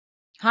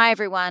Hi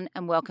everyone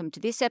and welcome to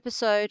this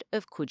episode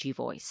of Coogee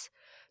Voice.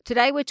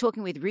 Today we're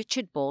talking with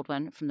Richard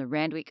Baldwin from the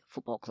Randwick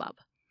Football Club.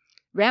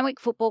 Randwick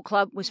Football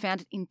Club was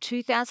founded in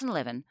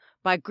 2011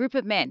 by a group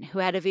of men who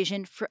had a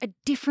vision for a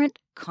different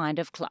kind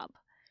of club.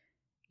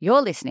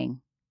 You're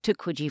listening to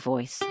Coogee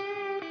Voice.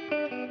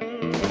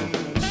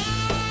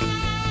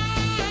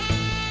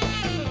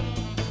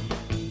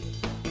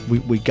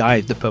 We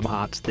gave the Purple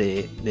Hearts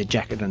their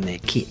jacket and their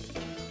kit.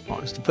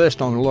 Right, it's the first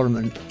time a lot of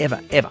them had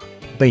ever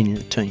been in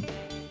a team.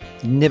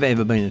 Never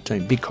ever been in a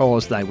team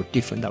because they were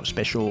different, they were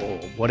special or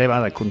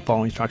whatever, they couldn't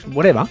follow instructions,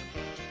 whatever.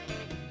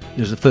 It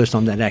was the first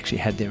time they'd actually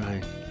had their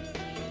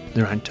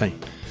own team.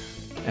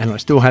 And I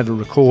still have a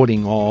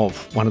recording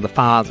of one of the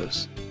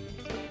fathers,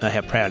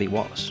 how proud he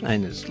was.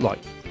 And it's like,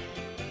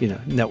 you know,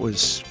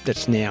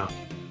 that's now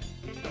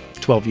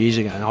 12 years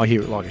ago, and I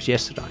hear it like it's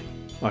yesterday.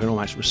 I can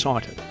almost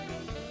recite it.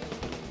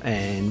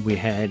 And we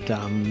had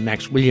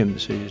Max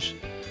Williams, who's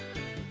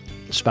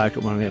spoke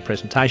at one of our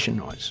presentation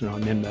nights, and I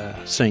remember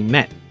seeing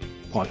Matt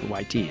wipe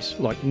away tears,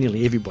 like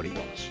nearly everybody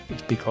was.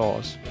 It's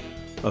because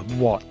of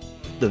what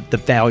the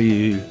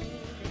value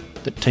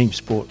that team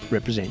sport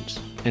represents,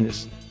 and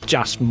it's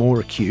just more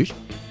acute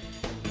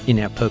in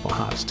our Purple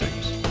Hearts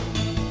teams.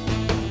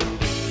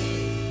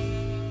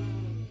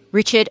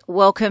 Richard,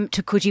 welcome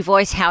to Coogee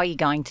Voice. How are you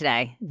going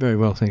today? Very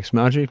well, thanks,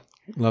 Marjorie.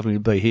 Lovely to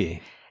be here.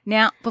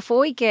 Now,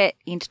 before we get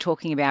into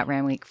talking about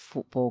Randwick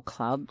Football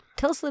Club,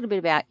 tell us a little bit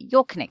about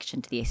your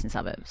connection to the eastern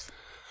suburbs.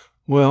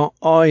 Well,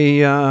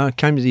 I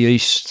came to the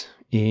east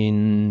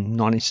in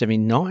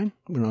 1979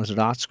 when I was at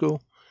art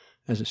school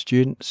as a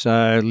student. So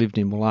I lived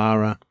in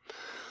Wallara,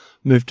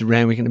 moved to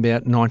Randwick in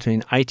about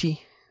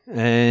 1980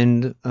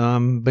 and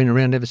been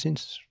around ever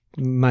since,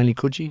 mainly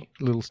Coogee,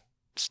 a little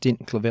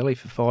stint in Clovelly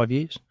for 5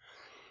 years.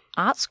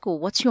 Art school,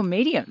 what's your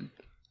medium?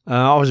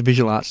 I was a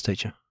visual arts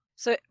teacher.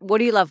 So what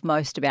do you love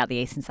most about the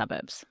eastern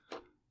suburbs?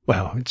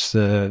 Well, it's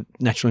the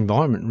natural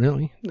environment,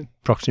 really. The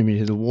proximity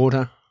to the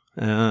water,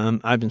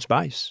 open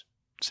space.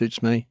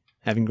 Suits me,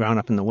 having grown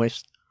up in the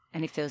west.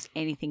 And if there was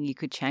anything you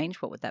could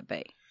change, what would that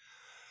be?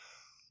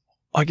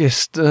 I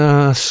guess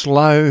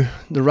slow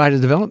the rate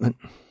of development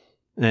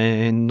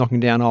and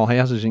knocking down old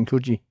houses in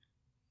Coogee.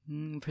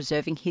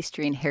 Preserving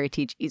history and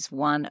heritage is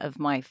one of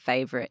my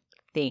favourite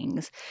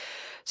things.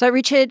 So,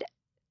 Richard,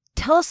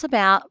 tell us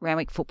about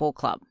Randwick Football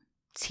Club.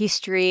 Its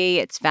history,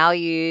 its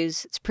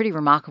values. It's a pretty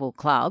remarkable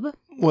club.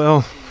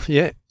 Well,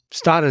 yeah,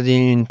 started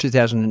in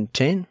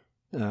 2010.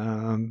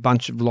 A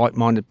bunch of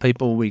like-minded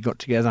people. We got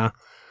together.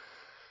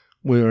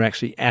 We were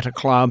actually at a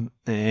club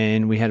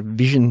and we had a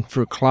vision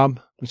for a club.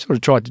 We sort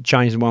of tried to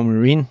change the one we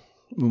were in.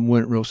 We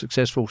weren't real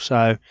successful,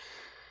 so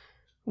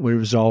we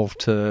resolved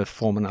to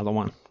form another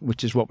one,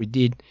 which is what we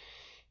did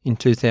in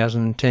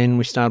 2010.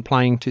 We started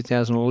playing in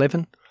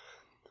 2011.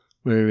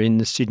 We were in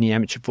the Sydney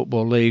Amateur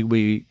Football League.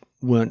 We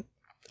weren't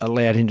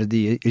allowed into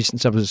the Eastern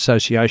Suburbs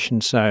Association,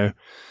 so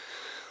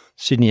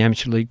Sydney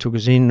Amateur League took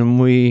us in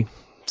and we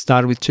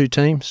started with 2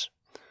 teams.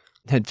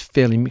 Had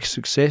fairly mixed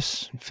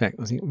success. In fact,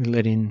 I think we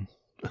let in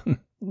a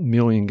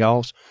million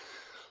goals.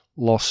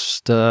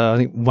 Lost, I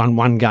think, won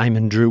one game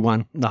and drew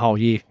one the whole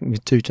year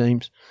with 2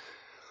 teams.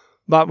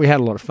 But we had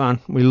a lot of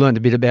fun. We learned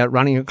a bit about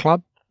running a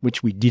club,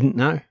 which we didn't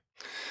know.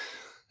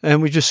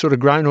 And we just sort of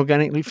grown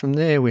organically from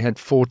there. We had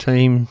 4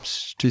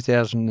 teams,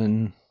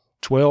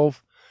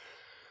 2012.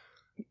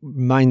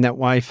 Remained that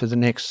way for the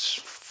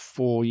next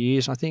 4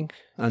 years, I think.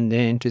 And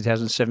then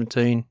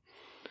 2017,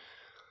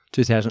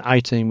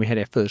 2018, we had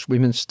our first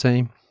women's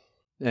team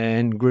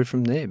and grew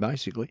from there,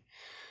 basically.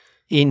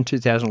 In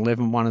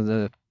 2011, one of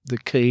the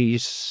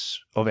keys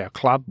of our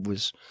club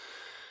was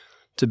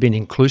to be an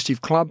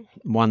inclusive club,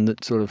 one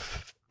that sort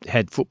of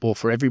had football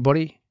for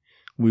everybody.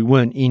 We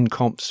weren't in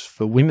comps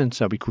for women,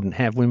 so we couldn't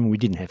have women. We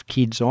didn't have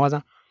kids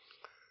either.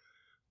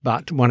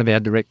 But one of our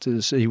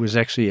directors, he was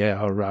actually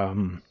our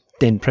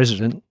then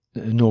president,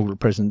 inaugural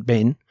president,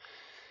 Ben.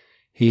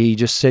 He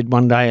just said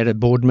one day at a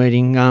board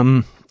meeting,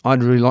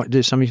 I'd really like to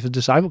do something for the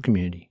disabled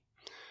community.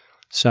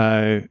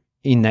 So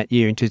in that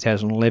year, in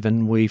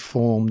 2011, we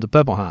formed the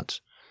Purple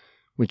Hearts,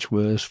 which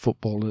was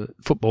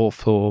football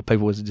for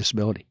people with a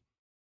disability.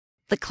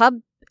 The club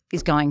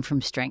is going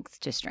from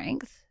strength to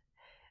strength.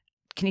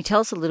 Can you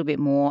tell us a little bit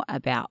more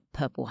about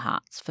Purple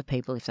Hearts for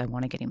people if they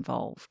want to get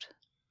involved?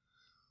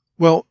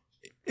 Well,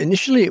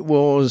 initially it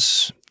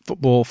was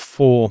football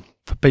for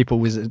people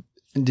with a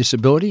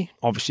disability.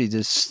 Obviously,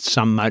 there's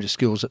some motor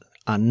skills that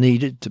are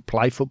needed to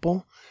play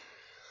football.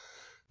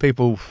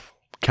 People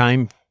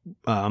came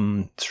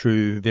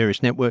through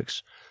various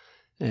networks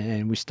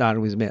and we started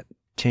with about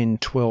 10,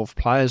 12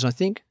 players, I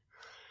think.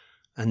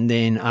 And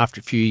then after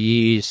a few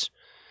years,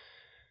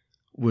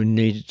 we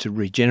needed to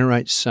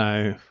regenerate,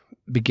 so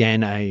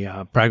began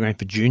a program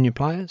for junior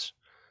players.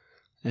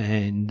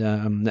 And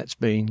that's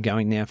been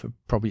going now for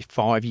probably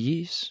 5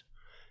 years.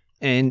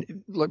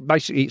 And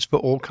basically it's for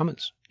all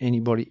comers.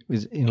 Anybody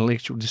with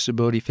intellectual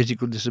disability,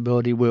 physical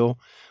disability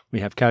we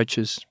have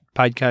coaches,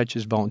 paid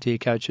coaches, volunteer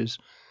coaches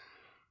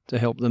to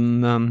help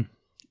them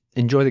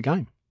enjoy the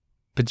game,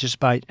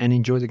 participate and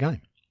enjoy the game.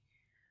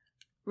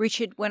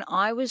 Richard, when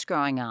I was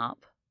growing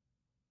up,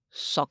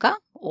 soccer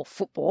or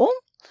football,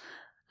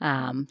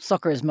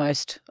 soccer as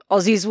most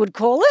Aussies would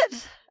call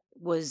it,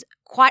 was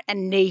quite a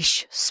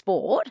niche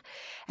sport.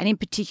 And in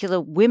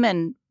particular,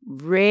 women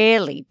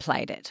rarely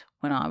played it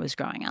when I was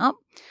growing up.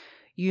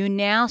 You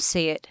now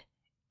see it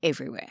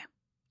everywhere.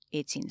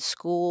 It's in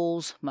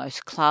schools.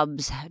 Most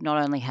clubs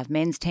not only have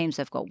men's teams,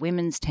 they've got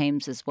women's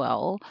teams as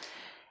well.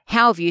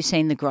 How have you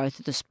seen the growth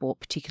of the sport,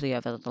 particularly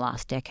over the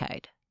last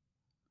decade?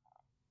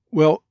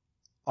 Well,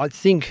 I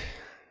think,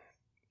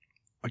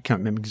 I can't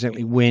remember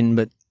exactly when,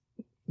 but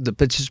the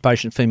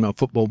participation of female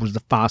football was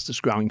the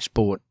fastest growing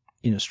sport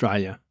in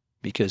Australia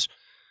because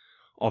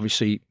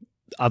obviously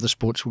other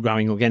sports were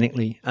growing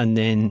organically, and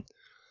then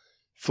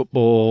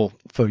football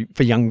for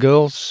young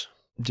girls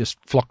just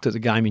flocked to the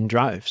game in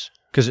droves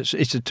because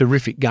it's a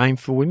terrific game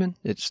for women.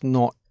 It's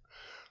not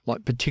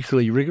like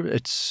particularly rigorous.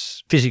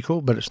 It's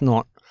physical, but it's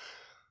not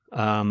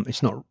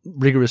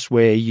rigorous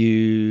where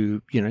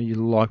you're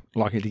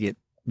likely to get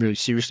really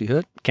seriously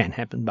hurt. Can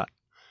happen, but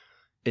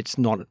it's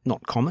not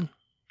common.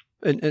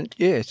 And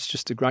yeah, it's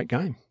just a great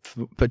game,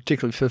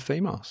 particularly for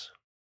females.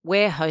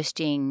 We're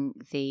hosting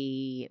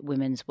the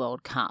Women's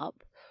World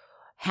Cup.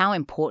 How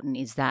important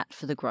is that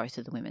for the growth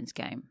of the women's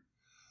game?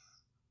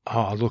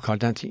 Oh, look, I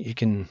don't think you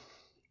can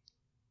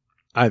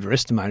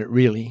overestimate it,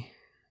 really.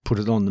 Put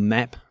it on the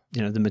map.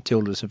 You know, the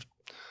Matildas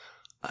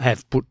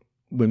have put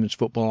women's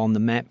football on the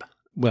map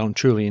well and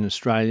truly in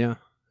Australia,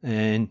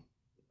 and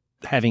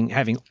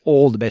having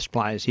all the best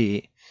players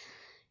here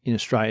in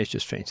Australia is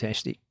just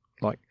fantastic.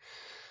 Like,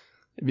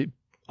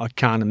 I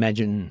can't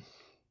imagine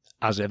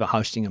us ever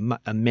hosting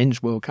a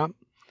men's World Cup.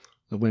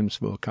 The Women's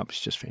World Cup is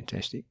just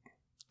fantastic.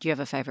 Do you have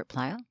a favourite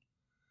player?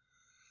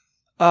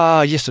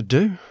 Yes, I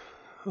do.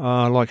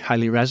 I like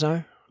Hayley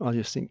Raso. I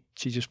just think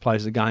she just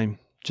plays the game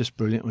just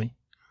brilliantly.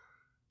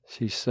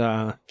 She's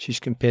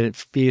competitive,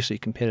 fiercely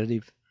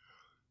competitive.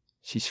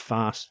 She's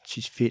fast,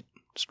 she's fit,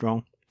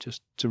 strong,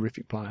 just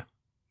terrific player.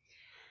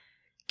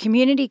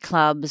 Community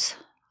clubs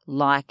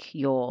like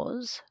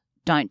yours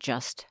don't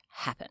just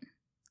happen.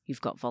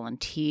 You've got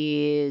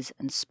volunteers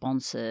and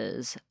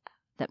sponsors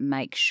that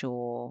make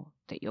sure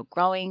that you're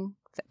growing,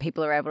 that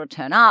people are able to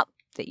turn up,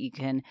 that you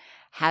can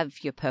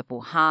have your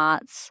Purple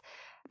Hearts,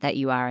 that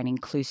you are an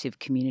inclusive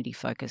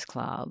community-focused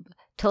club.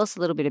 Tell us a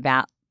little bit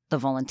about the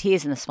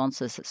volunteers and the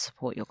sponsors that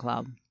support your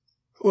club.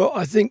 Well,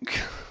 I think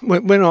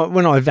when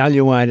I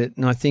evaluate it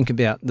and I think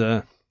about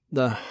the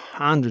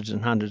hundreds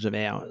and hundreds of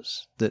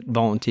hours that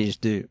volunteers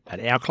do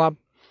at our club,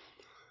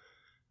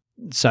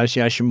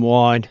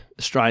 association-wide,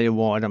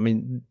 Australia-wide, I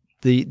mean,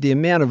 the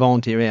amount of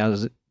volunteer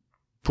hours that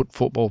put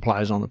football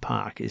players on the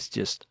park is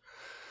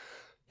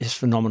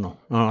phenomenal.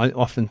 I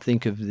often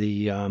think of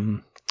the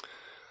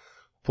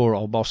poor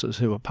old bosses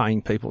who are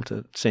paying people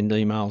to send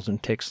emails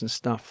and texts and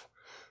stuff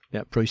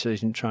about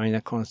pre-season training,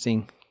 that kind of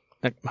thing.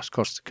 That must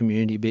cost the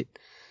community a bit.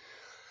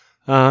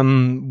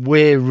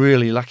 We're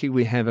really lucky.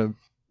 We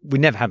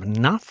never have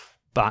enough,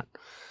 but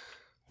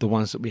the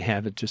ones that we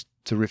have are just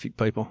terrific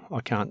people.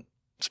 I can't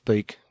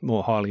speak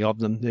more highly of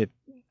them. They're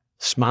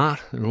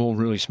smart. They're all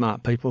really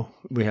smart people.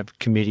 We have a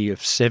committee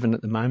of 7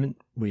 at the moment.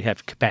 We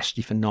have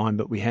capacity for 9,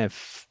 but we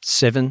have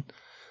 7.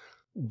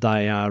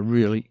 They are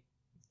really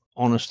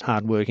honest,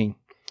 hardworking,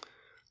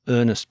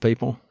 earnest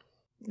people.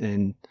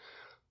 And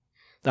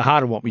the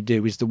heart of what we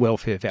do is the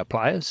welfare of our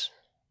players,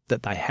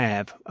 that they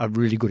have a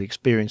really good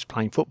experience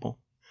playing football,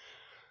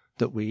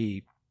 that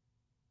we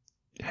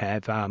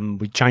have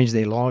we change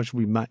their lives,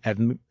 we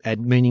add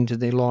meaning to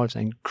their lives,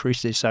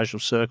 increase their social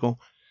circle,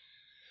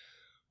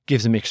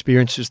 give them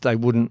experiences they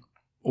wouldn't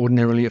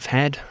ordinarily have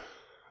had.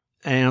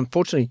 And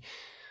unfortunately,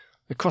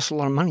 it costs a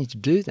lot of money to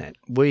do that.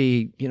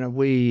 We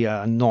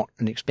are not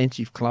an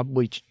expensive club.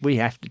 We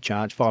have to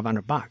charge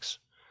 $500,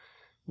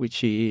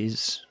 which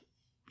is,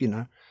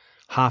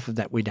 half of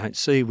that we don't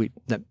see.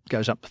 That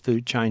goes up the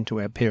food chain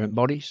to our parent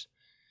bodies.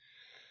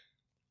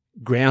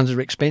 Grounds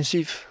are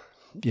expensive.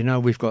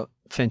 We've got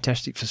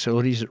fantastic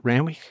facilities at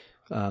Randwick.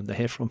 The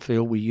Heffron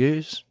field we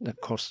use,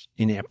 that costs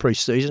in our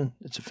pre-season.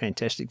 It's a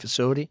fantastic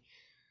facility.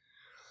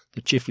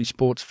 The Chifley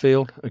Sports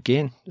Field,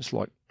 again, it's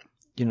like,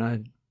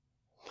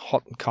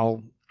 hot and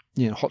cold,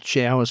 hot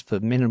showers for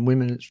men and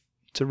women. It's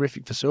a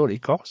terrific facility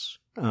costs.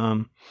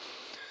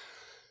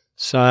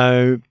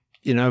 So,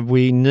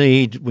 we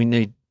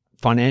need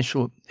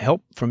financial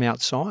help from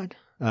outside.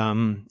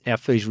 Our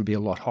fees would be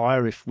a lot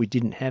higher if we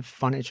didn't have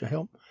financial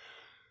help.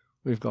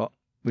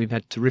 We've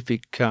had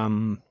terrific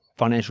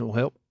financial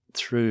help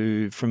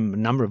from a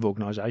number of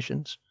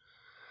organisations.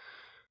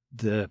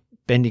 The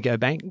Bendigo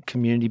Bank,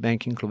 Community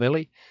Bank in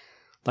Clovelly,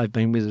 they've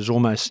been with us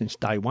almost since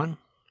day one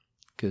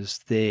because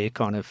their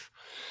charter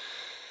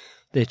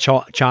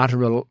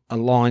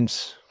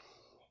aligns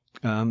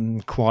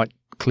quite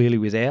clearly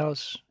with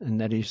ours,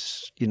 and that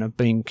is,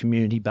 being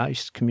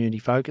community-based,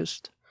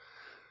 community-focused.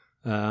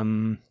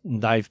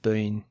 They've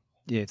been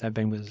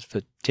with us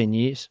for 10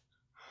 years.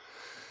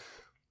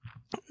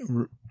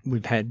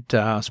 We've had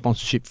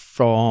sponsorship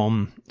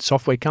from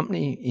software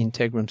company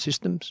Integram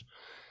Systems,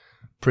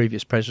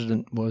 previous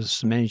president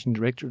was the managing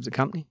director of the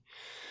company.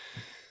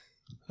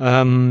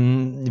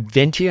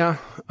 Ventia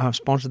I've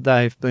sponsored.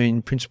 They've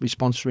been principally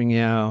sponsoring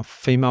our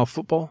female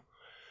football,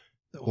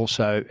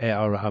 also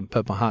our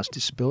Purple Hearts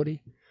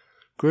Disability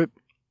group.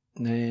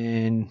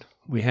 And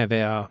we have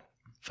our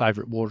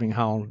favourite watering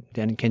hole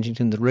down in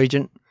Kensington, the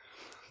Regent.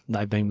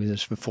 They've been with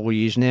us for 4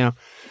 years now.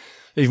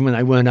 Even when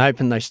they weren't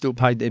open, they still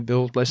paid their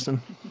bills, bless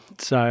them.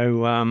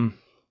 So,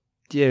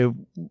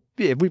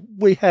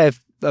 we have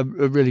a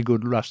really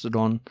good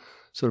rusted-on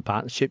sort of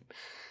partnership.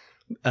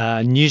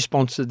 New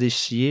sponsor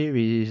this year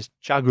is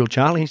Chargrill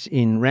Charlie's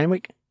in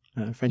Randwick,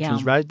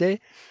 Frenchman's Road there.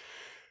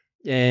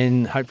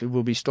 And hopefully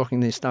we'll be stocking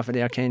their stuff at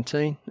our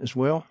canteen as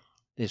well.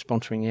 They're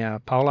sponsoring our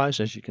polos,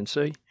 as you can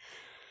see.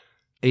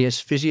 ES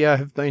Physio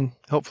have been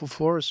helpful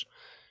for us,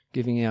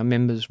 giving our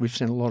members, we've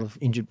sent a lot of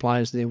injured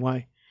players their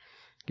way,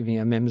 giving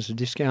our members a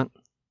discount.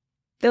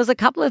 There was a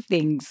couple of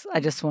things I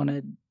just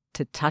wanted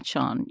to touch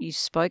on. You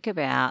spoke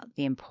about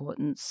the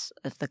importance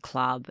of the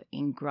club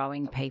in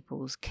growing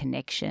people's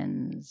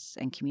connections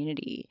and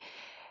community.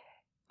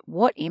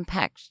 What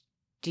impact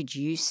did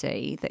you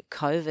see that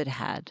COVID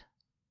had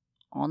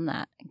on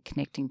that, and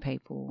connecting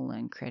people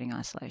and creating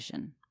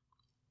isolation?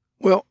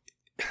 Well,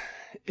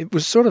 it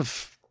was sort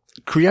of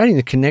creating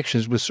the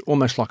connections was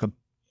almost like an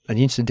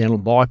incidental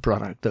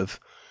byproduct of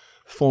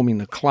forming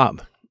the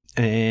club.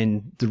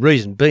 And the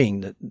reason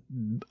being that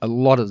a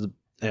lot of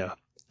our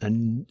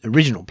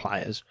original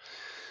players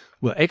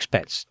were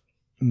expats,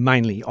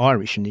 mainly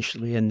Irish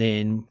initially, and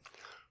then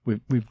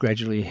we've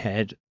gradually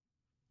had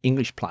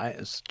English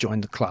players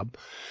join the club.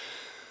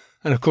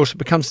 And of course it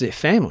becomes their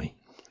family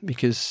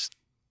because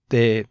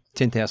they're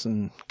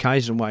 10,000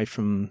 k's away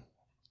from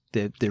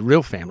their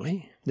real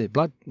family, their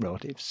blood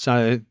relatives.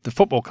 So the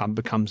football club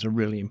becomes a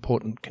really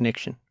important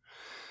connection.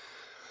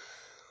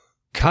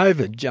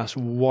 COVID just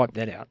wiped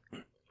that out.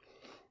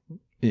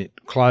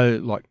 It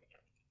closed,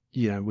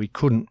 we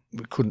couldn't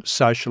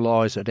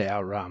socialise at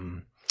our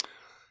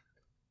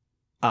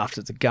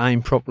after the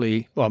game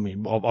properly. Well, I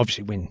mean,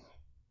 obviously when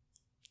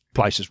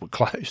places were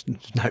closed and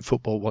there's no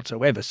football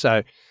whatsoever.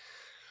 So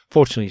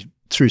fortunately,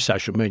 through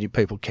social media,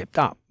 people kept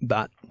up,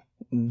 but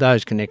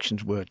those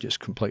connections were just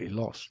completely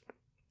lost.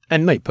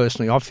 And me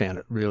personally, I've found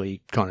it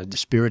really kind of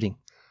dispiriting,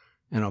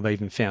 and I've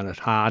even found it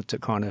hard to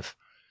kind of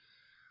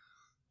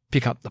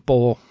pick up the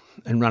ball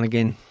and run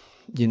again,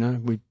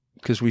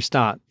 because we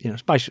start,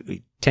 it's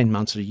basically 10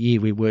 months of the year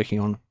we're working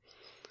on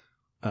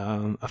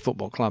a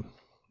football club.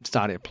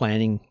 Start our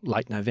planning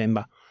late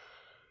November,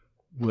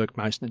 work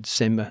most of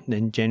December, and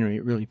then January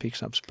it really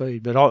picks up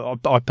speed. But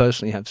I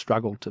personally have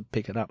struggled to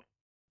pick it up.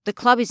 The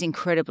club is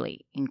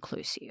incredibly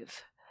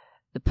inclusive.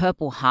 The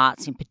Purple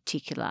Hearts in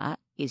particular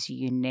is a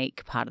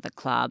unique part of the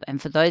club.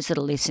 And for those that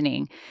are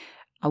listening,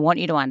 I want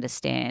you to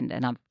understand,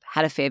 and I've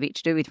had a fair bit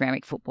to do with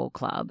Randwick Football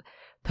Club,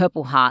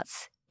 Purple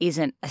Hearts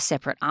isn't a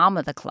separate arm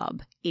of the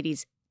club. It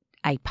is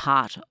a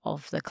part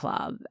of the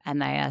club, and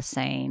they are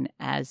seen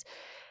as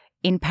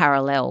in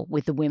parallel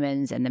with the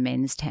women's and the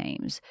men's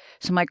teams.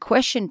 So my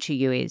question to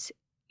you is,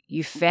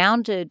 you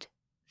founded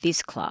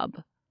this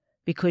club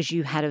because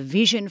you had a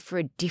vision for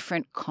a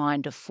different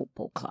kind of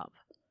football club.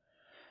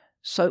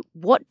 So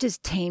what does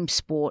team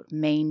sport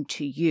mean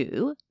to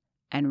you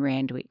and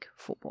Randwick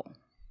football?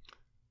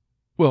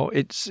 Well,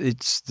 it's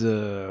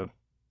the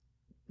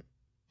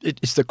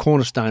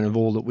cornerstone of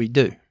all that we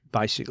do,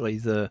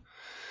 basically.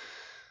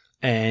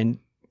 And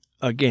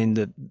again,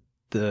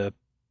 the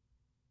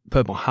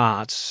Purple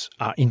Hearts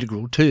are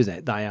integral to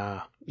that. They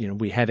are,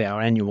 we have our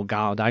annual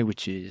gala day,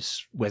 which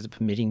is weather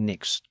permitting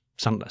next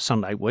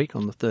Sunday week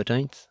on the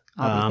 13th.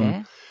 I'll be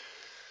there.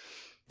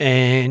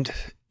 And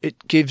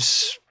it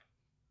gives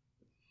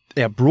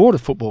our broader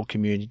football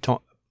community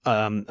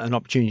an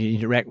opportunity to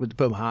interact with the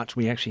Purple Hearts.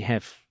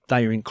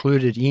 They are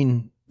included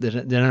in,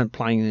 they're not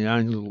playing their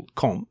own little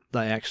comp.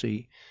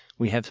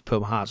 We have the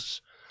Purple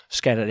Hearts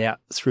scattered out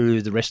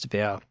through the rest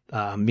of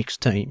our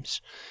mixed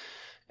teams.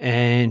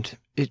 And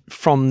they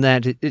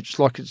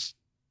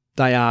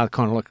are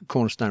kind of like a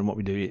cornerstone of what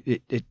we do.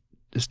 It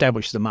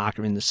establishes the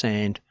marker in the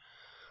sand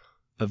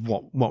of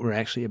what we're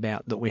actually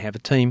about, that we have a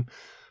team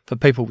for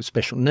people with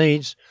special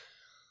needs,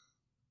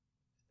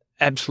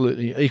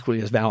 absolutely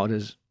equally as valid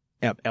as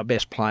our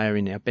best player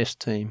in our best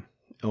team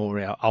or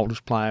our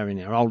oldest player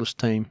in our oldest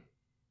team.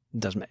 It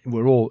doesn't matter.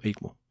 We're all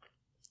equal.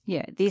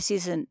 Yeah, this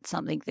isn't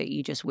something that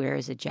you just wear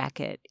as a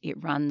jacket.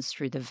 It runs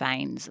through the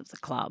veins of the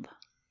club.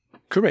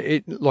 Correct.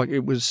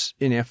 It was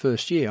in our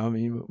first year. I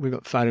mean, we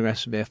got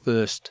photographs of our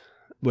first,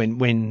 when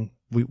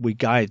we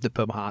gave the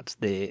Purple Hearts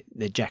their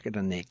jacket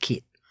and their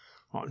kit.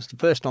 It was the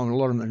first time a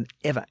lot of them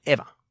had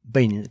ever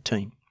been in a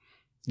team.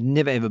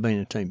 Never ever been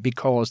in a team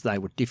because they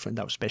were different,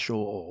 they were special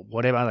or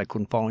whatever, they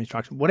couldn't follow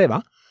instructions,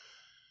 whatever.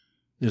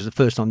 It was the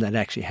first time they'd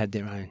actually had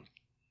their own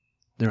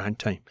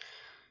team.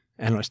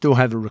 And I still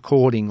have a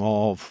recording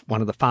of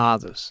one of the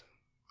fathers,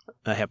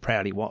 how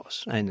proud he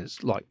was. And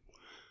it's like,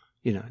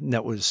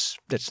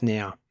 that's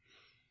now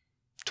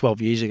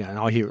 12 years ago, and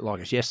I hear it like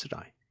it's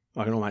yesterday.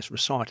 I can almost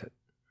recite it.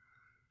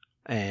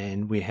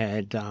 And we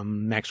had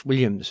Max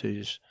Williams,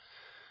 who's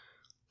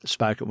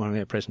spoke at one of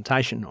our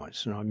presentation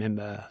nights, and I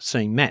remember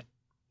seeing Matt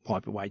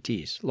wipe away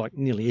tears, like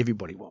nearly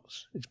everybody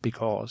was. It's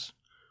because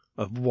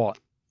of what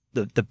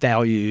the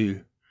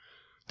value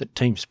that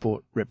team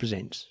sport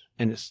represents,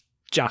 and it's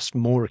just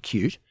more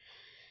acute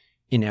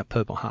in our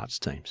Purple Hearts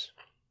teams.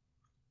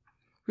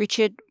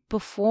 Richard,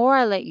 before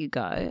I let you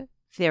go,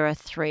 there are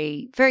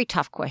 3 very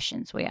tough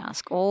questions we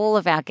ask all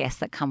of our guests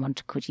that come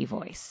onto Coogee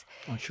Voice.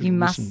 You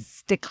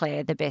must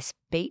declare the best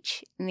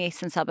beach in the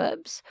eastern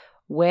suburbs,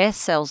 where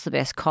sells the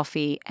best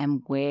coffee,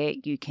 and where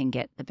you can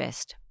get the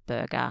best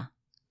burger.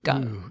 Go.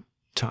 Ooh,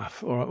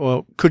 tough. All right.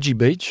 Well, Coogee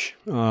Beach.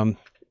 I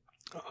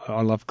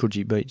love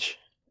Coogee Beach.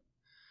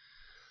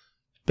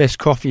 Best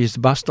coffee is the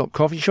Bus Stop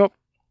Coffee Shop,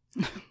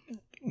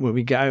 where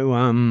we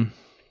go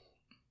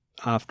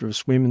after a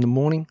swim in the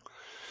morning.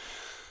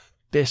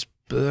 Best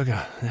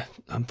burger.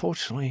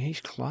 Unfortunately,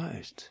 he's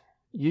closed.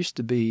 Used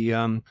to be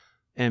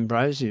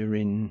Ambrosia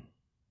in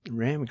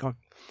Randwick. I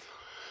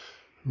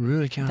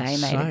really can't say.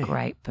 They made a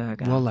great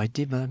burger. Well, they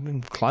did, but they've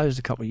been closed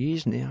a couple of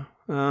years now.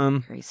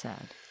 Very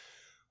sad.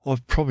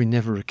 I've probably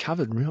never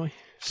recovered, really,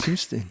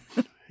 since then.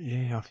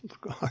 Yeah,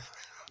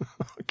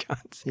 I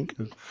can't think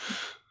of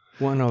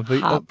one I've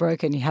eaten.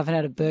 Heartbroken. You haven't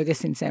had a burger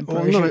since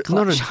Ambrosia. Not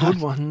a good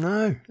one,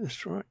 no.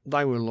 That's right.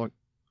 They were like,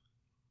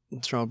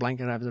 throw a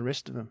blanket over the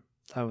rest of them.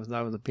 They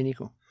were the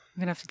pinnacle.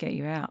 I'm going to have to get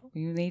you out.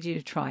 We need you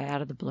to try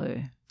Out of the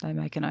Blue. They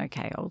make an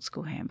okay old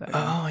school hamburger.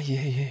 Oh,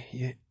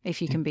 yeah. If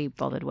you can be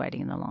bothered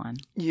waiting in the line.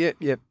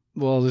 Yep.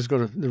 Well,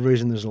 the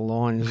reason there's a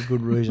line is a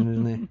good reason,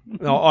 isn't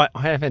there? I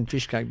have had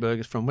fish cake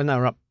burgers from when they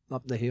were up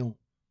the hill.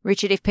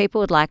 Richard, if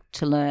people would like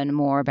to learn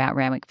more about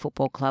Randwick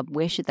Football Club,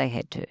 where should they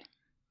head to?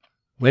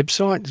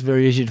 Website is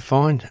very easy to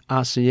find,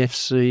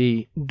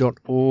 rcfc.org.au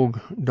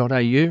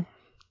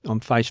on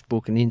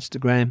Facebook and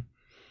Instagram.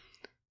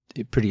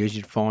 They're pretty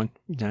easy to find.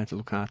 You don't have to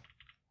look hard.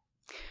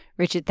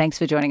 Richard, thanks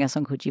for joining us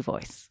on Coogee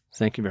Voice.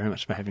 Thank you very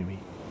much for having me.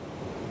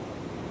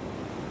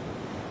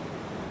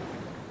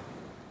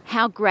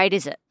 How great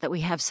is it that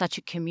we have such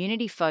a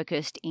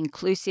community-focused,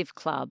 inclusive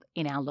club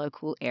in our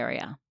local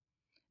area?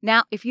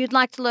 Now, if you'd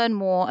like to learn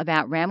more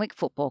about Randwick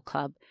Football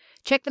Club,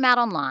 check them out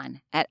online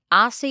at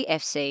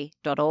rcfc.org.au.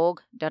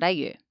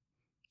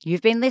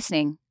 You've been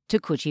listening to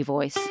Coogee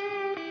Voice.